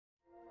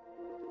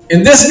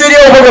In this video,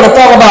 we're going to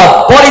talk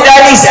about Buddy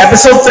Daddies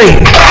episode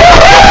 3.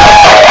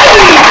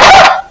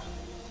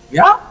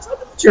 Yeah,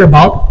 something to cheer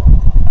about.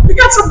 We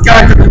got some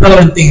character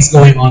development things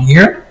going on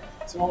here.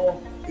 So,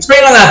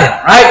 explain on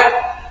that,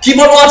 right?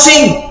 Keep on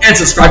watching and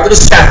subscribe to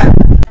this channel.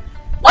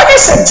 Like I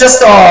said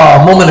just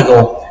a moment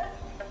ago,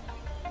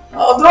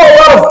 there are a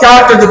lot of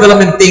character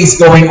development things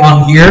going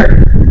on here.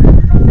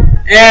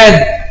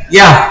 And,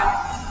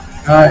 yeah,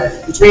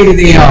 it's really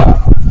the,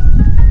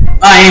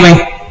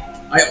 anyway,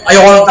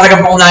 ayoko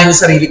talagang paunahin yung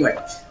sarili ko eh.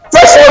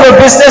 First order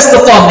business, the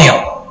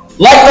thumbnail.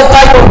 Like the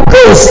title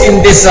goes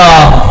in this,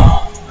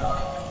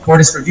 for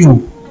this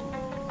review,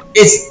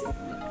 it's,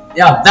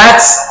 yeah,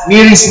 that's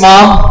Miri's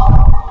mom.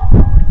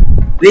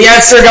 The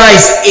answer,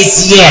 guys,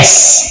 is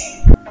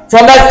yes.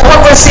 From that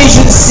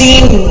conversation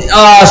scene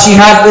she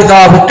had with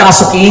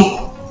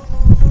Kazuki,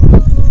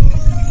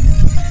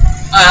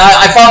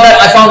 I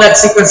found that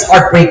sequence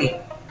heartbreaking.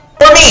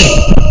 For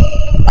me,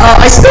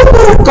 I still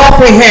don't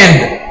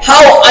comprehend how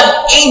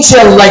an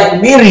angel like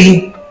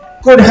Miri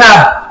could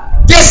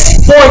have this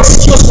poor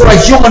excuse for a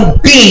human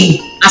being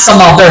as a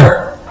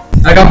mother.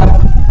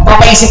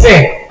 Papaisip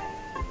eh.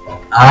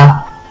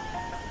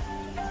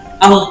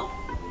 Ang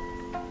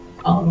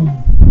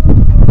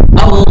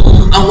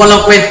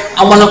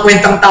walang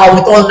kwentang tao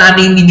ito ang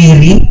nanay ni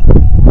Miri.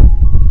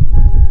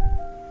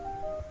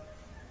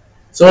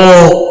 So,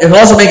 it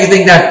also makes you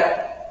think that,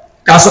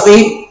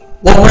 Kazuki,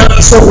 huwag mo nang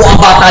isuko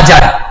ang bata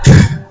dyan.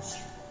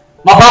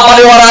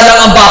 Mapapaliwara lang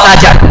ang bata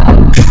dyan.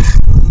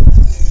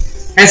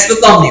 Hence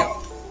the thumbnail.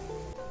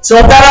 So,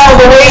 with that out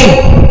of the way,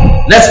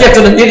 let's get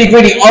to the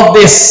nitty-gritty of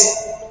this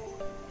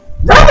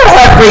rather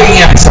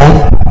heartbreaking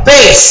episode.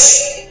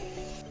 Pace.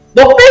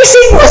 The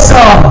pacing was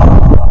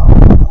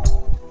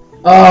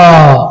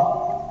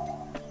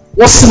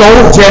slow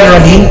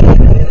generally,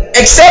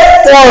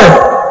 except for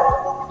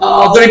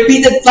the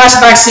repeated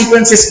flashback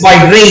sequences by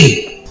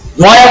Ray.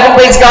 Do I have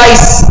complaints,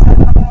 guys?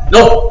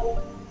 Nope.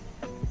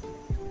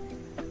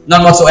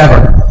 None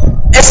whatsoever.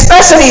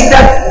 Especially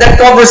that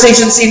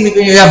conversation scene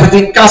between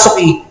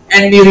Kazuki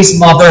and Miri's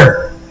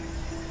mother.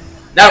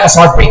 That was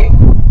heartbreaking.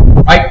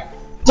 Right?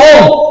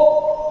 Kung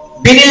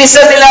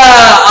binilisan nila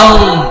ang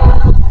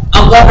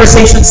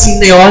conversation scene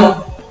na yun,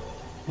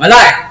 wala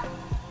eh.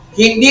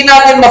 Hindi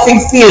natin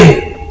ma-feel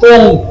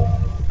kung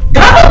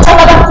gano'n sa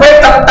mga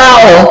kwentang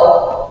tao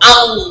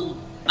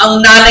ang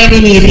nanay ni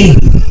Miri.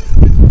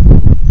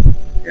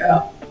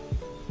 Yeah.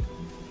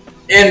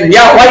 And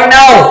yeah, right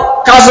now,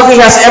 Kazuki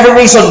has every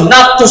reason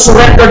not to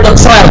surrender the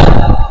child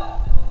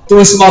to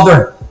his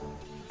mother.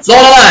 So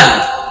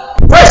naman,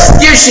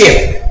 first gear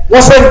shift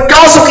was when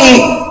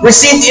Kazuki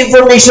received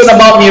information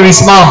about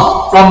Miri's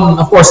mom from,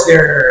 of course,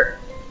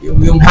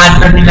 yung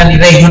handler nila ni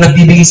Ray, yung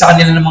nagbibigay sa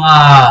kanila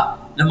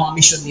ng mga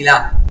mission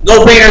nila.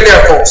 No brainer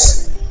there,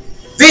 folks.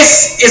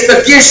 This is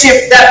the gear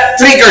shift that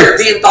triggered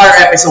the entire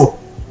episode.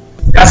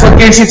 That's what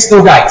gear shifts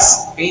do,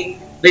 guys. Okay?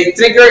 They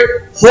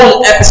trigger whole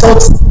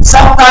episodes,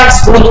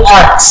 sometimes whole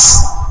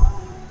arcs.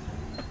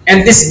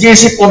 And this gear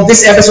shift on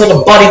this episode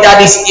of Buddy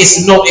Daddies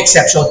is no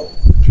exception.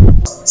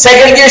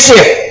 Second gear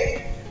shift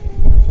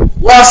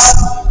was,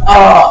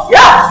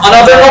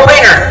 another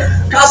no-brainer.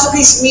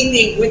 Kazuki's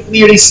meeting with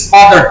Miri's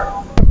mother.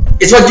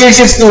 It's what gear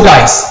shifts do,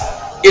 guys.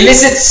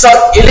 Elicit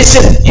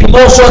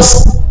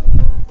emotions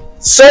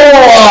so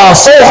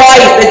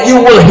high that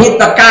you will hit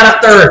the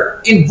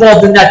character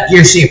involved in that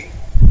gear shift.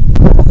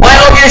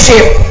 Final gear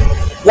shift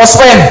was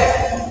when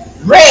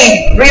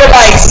Ray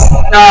realized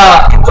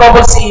na in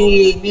trouble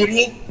si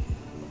Miri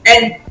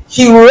and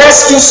he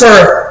rescues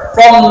her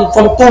from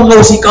two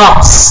nosy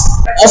cops.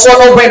 Also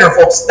a no-brainer,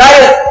 folks.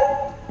 Dahil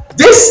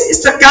this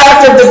is the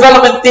character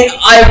development thing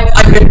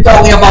I've been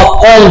talking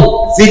about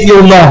all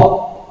video long.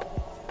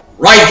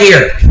 Right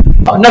here.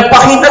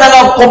 Nagpakita na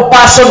ng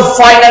compassion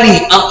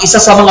finally ang isa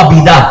sa mga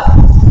bida.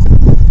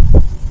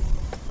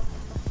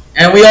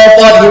 And we all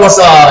thought he was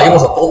a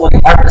totally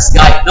heartless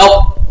guy.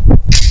 No.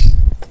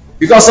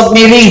 Because of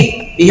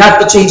Miri, he had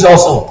to change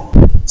also.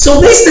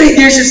 So these three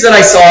gear shifts that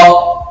I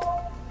saw,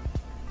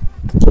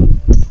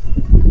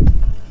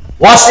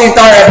 watch the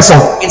entire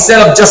episode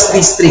instead of just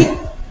these three.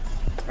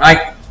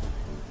 Right?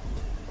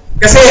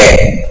 Kasi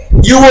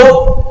you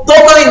will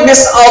totally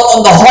miss out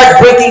on the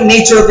heartbreaking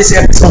nature of this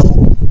episode.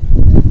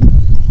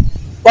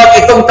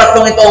 Pag itong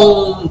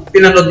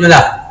pinanood nyo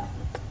lang,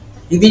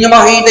 hindi nyo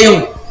makikita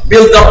yung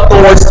build-up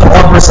towards the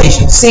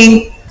conversation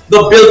scene, the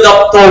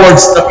build-up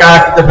towards the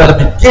character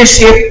development gear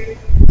shift.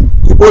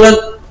 You wouldn't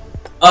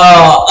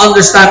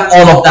understand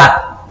all of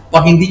that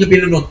pag hindi nyo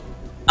pinanood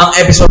ang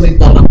episode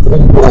nito ng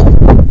buong buo.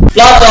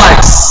 Plot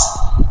lines.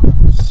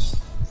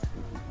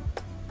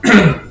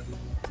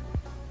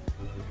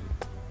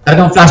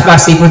 Talagang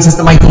flashback sequences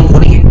na may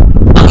tutunin.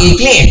 Ang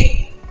ikli eh.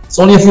 It's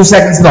only a few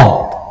seconds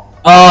long.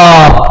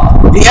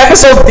 The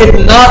episode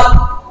did not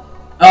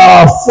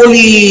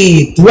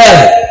fully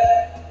dwell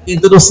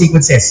into those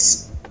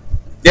sequences.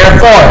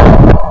 Therefore,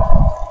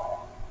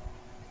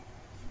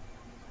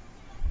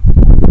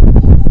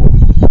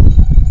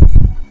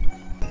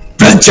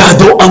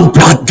 planchado ang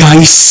plot,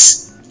 guys.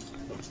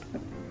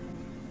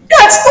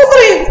 Yeah, it's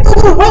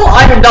well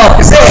ironed out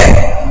kasi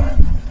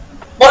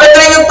maganda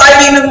rin yung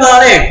timing ng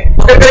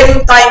maganda rin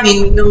yung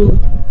timing ng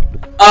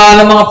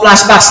mga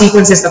flashback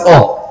sequences na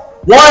to.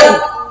 One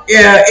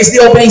is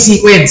the opening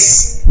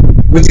sequence,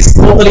 which is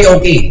totally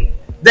okay.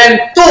 Then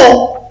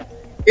two,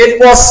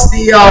 it was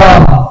the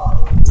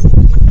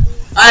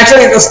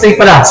actually it was three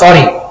pala,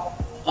 sorry.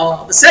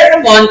 The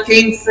second one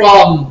came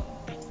from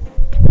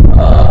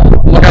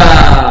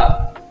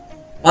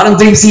parang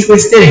dream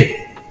sequence din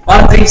eh.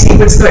 Parang dream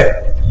sequence to eh.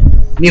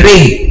 Ni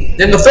Ray.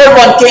 Then the third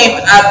one came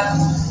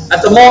at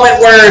the moment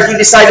where he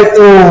decided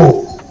to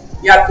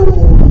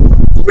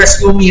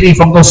rescue Miri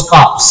from those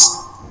cops.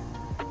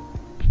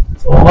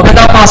 So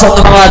maganda pasok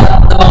ng mga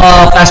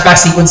flashback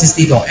sequences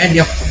dito and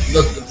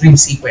the dream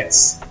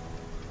sequence.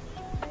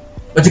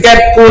 But you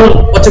can't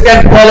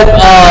call it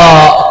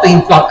a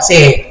clean plot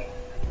kasi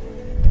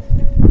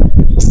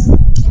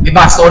may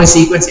backstory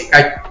sequence eh,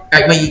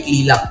 kahit may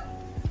ikili lang.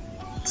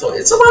 So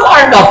it's a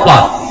well-ironed out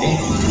plot. Okay?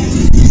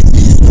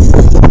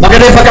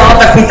 Maganda yung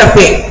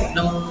pagkakatagpi-tagpi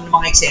ng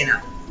mga eksena.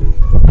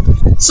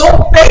 So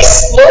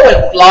pace, flow,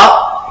 and plot.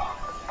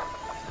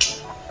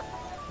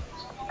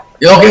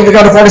 You're okay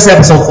for this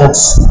episode,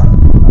 folks.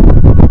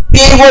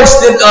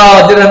 Works did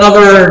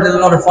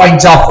another fine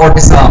job for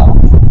this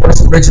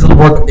original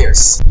work of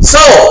theirs. So,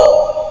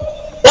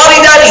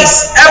 Buddy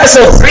Daddies,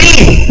 episode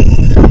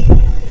 3.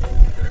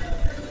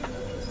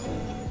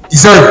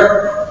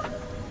 Deserve.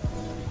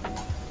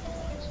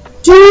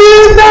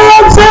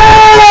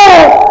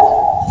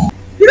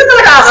 Hindi ko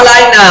talaga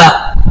akalain na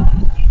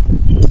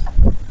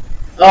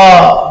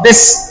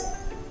this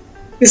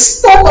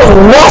total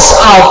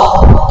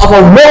washout of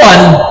a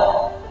woman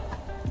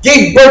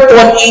gave birth to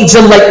an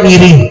angel like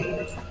Miri.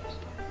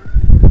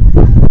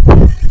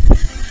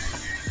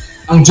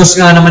 Ang Diyos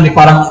nga naman eh,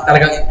 parang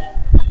talagang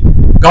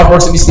God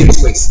works in mysterious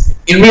ways.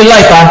 In real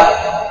life,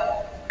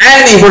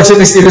 anime works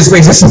in mysterious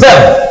ways as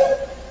well.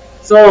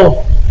 So,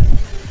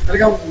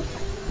 talagang,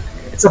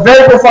 it's a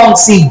very profound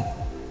scene.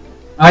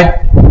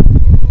 Right?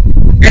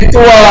 And to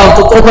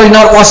totally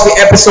not watch the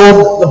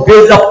episode, the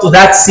build up to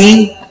that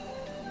scene,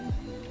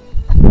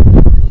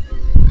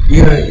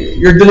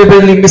 you're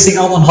deliberately missing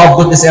out on how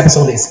good this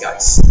episode is,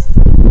 guys.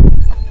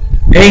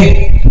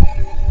 Okay?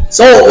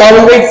 So, while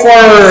we wait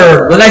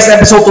for the next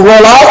episode to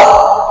roll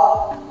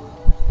out,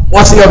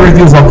 watch the other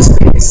reviews on this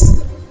place.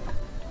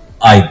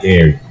 I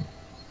dare you.